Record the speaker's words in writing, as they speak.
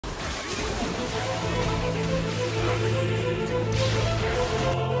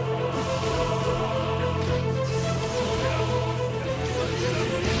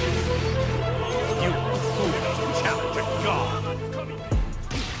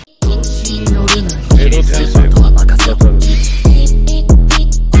You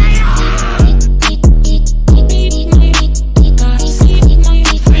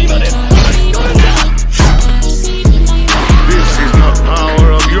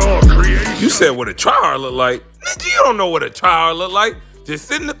said what a tryhard look like. Nigga, you don't know what a tryhard look like. Just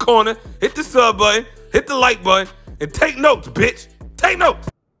sit in the corner, hit the sub button, hit the like button, and take notes, bitch. Take notes.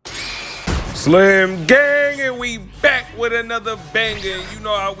 Slim Gang, and we back with another banger. You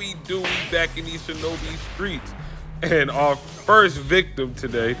know how we do. We back in these Shinobi streets. And our first victim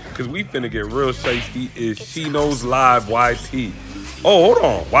today, because we finna get real shiesty, is Shino's Live YT. Oh, hold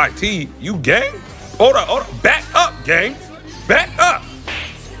on. YT, you gang? Hold on. Back up, gang. Back up.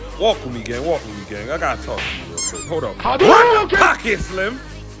 Walk with me, gang. Walk with me, gang. I gotta talk to you real quick. Hold up. Run the pocket, Slim.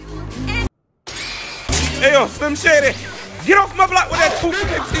 Hey, yo, Slim Shady. Get off my block with that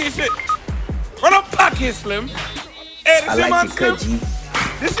 215 shit. Run up pocket, Slim. Hey, this your man, Slim?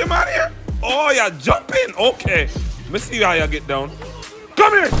 This your man here? Oh, y'all jumping? Okay. Let me see how y'all get down.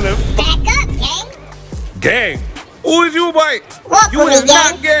 Come here, Slim. Back up, gang. Gang? Who is you, boy? Walk You with is me,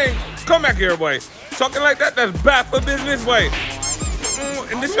 not gang. Come back here, boy. Talking like that, that's bad for business, boy.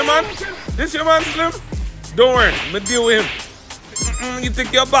 And this your man? This your man, Slim? Don't worry, I'm gonna deal with him. You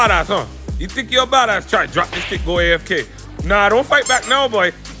think you're a badass, huh? You think you're a badass? Try drop this stick, go AFK. Nah, don't fight back now,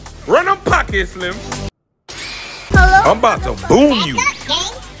 boy. Run them pockets, Slim. Hello? I'm about to boom you. Back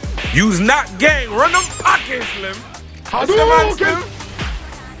up, gang. You's not gang. Run them pockets, Slim. That's your man, Slim.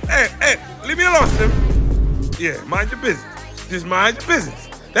 Hey, leave me alone, Slim. Yeah, mind your business. Just mind your business.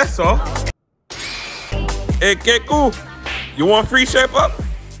 That's all. Hey, Keku, you want free shape up?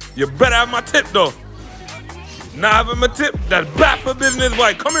 You better have my tip, though. Not having my tip, that's bad for business,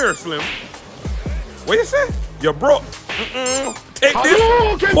 boy. Come here, Slim. What you say? You're broke. Take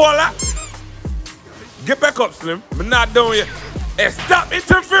this. Pull out. Get back up, Slim. I'm not done yet. Hey, stop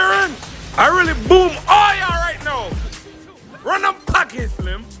interfering. I really boom all y'all right now. Run them pockets,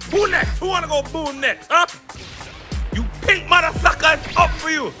 Slim. Who next? Who wanna go boom next, huh? You pink mother sucker, it's up for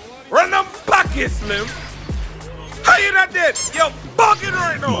you. Run them pockets, Slim. How you not dead? You're bugging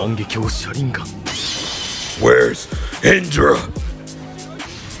right now. Where's Indra?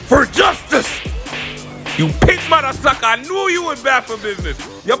 For justice! You pink mother sucker, I knew you was bad for business.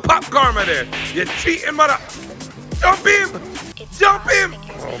 You pop karma there. You cheating mother. Jump him! Jump him!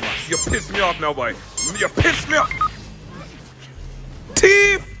 Oh my, you pissed me off now, boy. You pissed me off.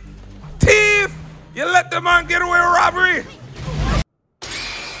 Thief! Thief! You let the man get away with robbery.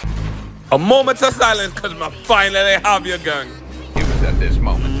 A moment of silence, cause I finally have your gun. It was at this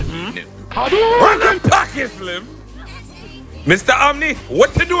moment that he knew. Run them pockets, Slim. Mr. Omni,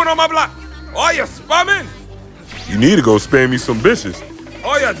 what you doing on my block? Oh, you spamming? You need to go spam me some bitches.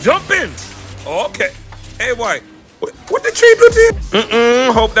 Oh, you're jumping? Oh, okay. Hey, boy, what the tree do to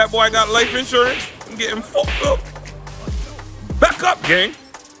you? Hope that boy got life insurance. I'm getting fucked up. Back up, gang.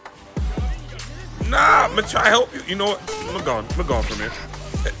 Nah, I'm gonna try to help you. You know what? I'm gone from here.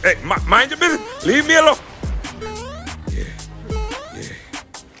 Hey, mind your business. Leave me alone. Yeah.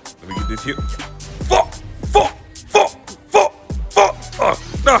 Let me get this here. Fuck.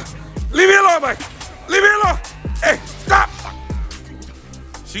 No. Leave me alone, man. Leave me alone. Hey, stop.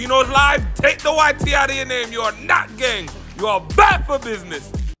 Shino's Live, take the YT out of your name. You are not gang. You are bad for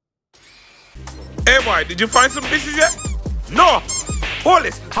business. Hey, boy, did you find some bitches yet? No. Hold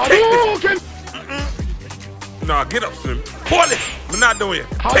this. Take this. Nah, get up, Slim. Hold this. I'm not doing it.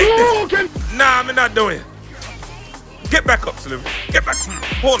 Take this. Nah, I'm not doing it. Get back up, Slim. Get back.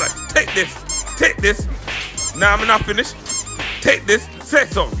 Hold on. Take this. Take this. Nah, I'm not finished. Take this. Say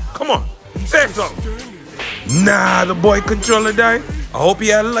something. Come on. Say something. Nah, the boy controller died. I hope he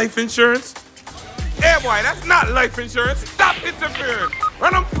had life insurance. Hey, boy, that's not life insurance. Stop interfering.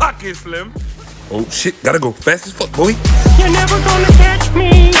 Run them pockets, Slim. Oh, shit. Gotta go fast as fuck, boy. You're never gonna catch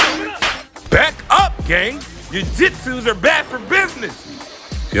me. Back up, gang. Your jitsus are bad for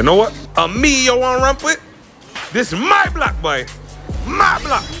business. You know what? Me you want to run with? This is my block, boy. My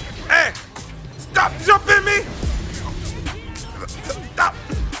block. Hey, stop jumping me. Stop.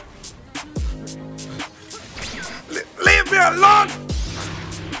 Leave me alone.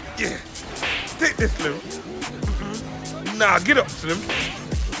 Yeah. Take this, Slim. Nah, get up, Slim.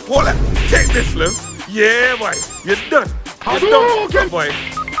 Hold it. Take this, Slim. Yeah, boy. You're done. You're done, boy.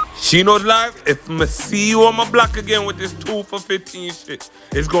 Shino's Live, if I'ma see you on my block again with this 2 for 15 shit,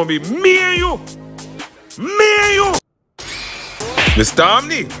 it's gonna be me and you. Me and you. Mr.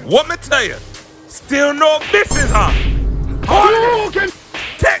 Omni, what me tell you? Still no bitches, huh? Hold it.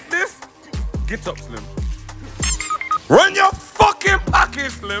 Take this. Get up, Slim. Run your fucking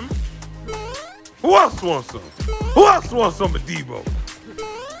pocket, Slim. Who else wants some? Who else wants some of Debo?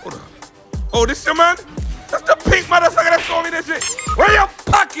 Hold on. Oh, this your man? That's the pink motherfucker that saw me this shit. Where your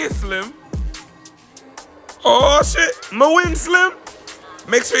pocket, Slim? Oh shit, my win, Slim.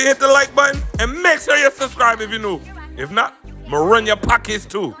 Make sure you hit the like button and make sure you subscribe if you're new. If not, I'ma run your pockets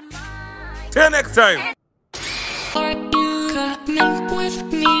too. Till next time. Are you coming with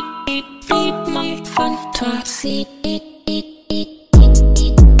me? Be my fantasy.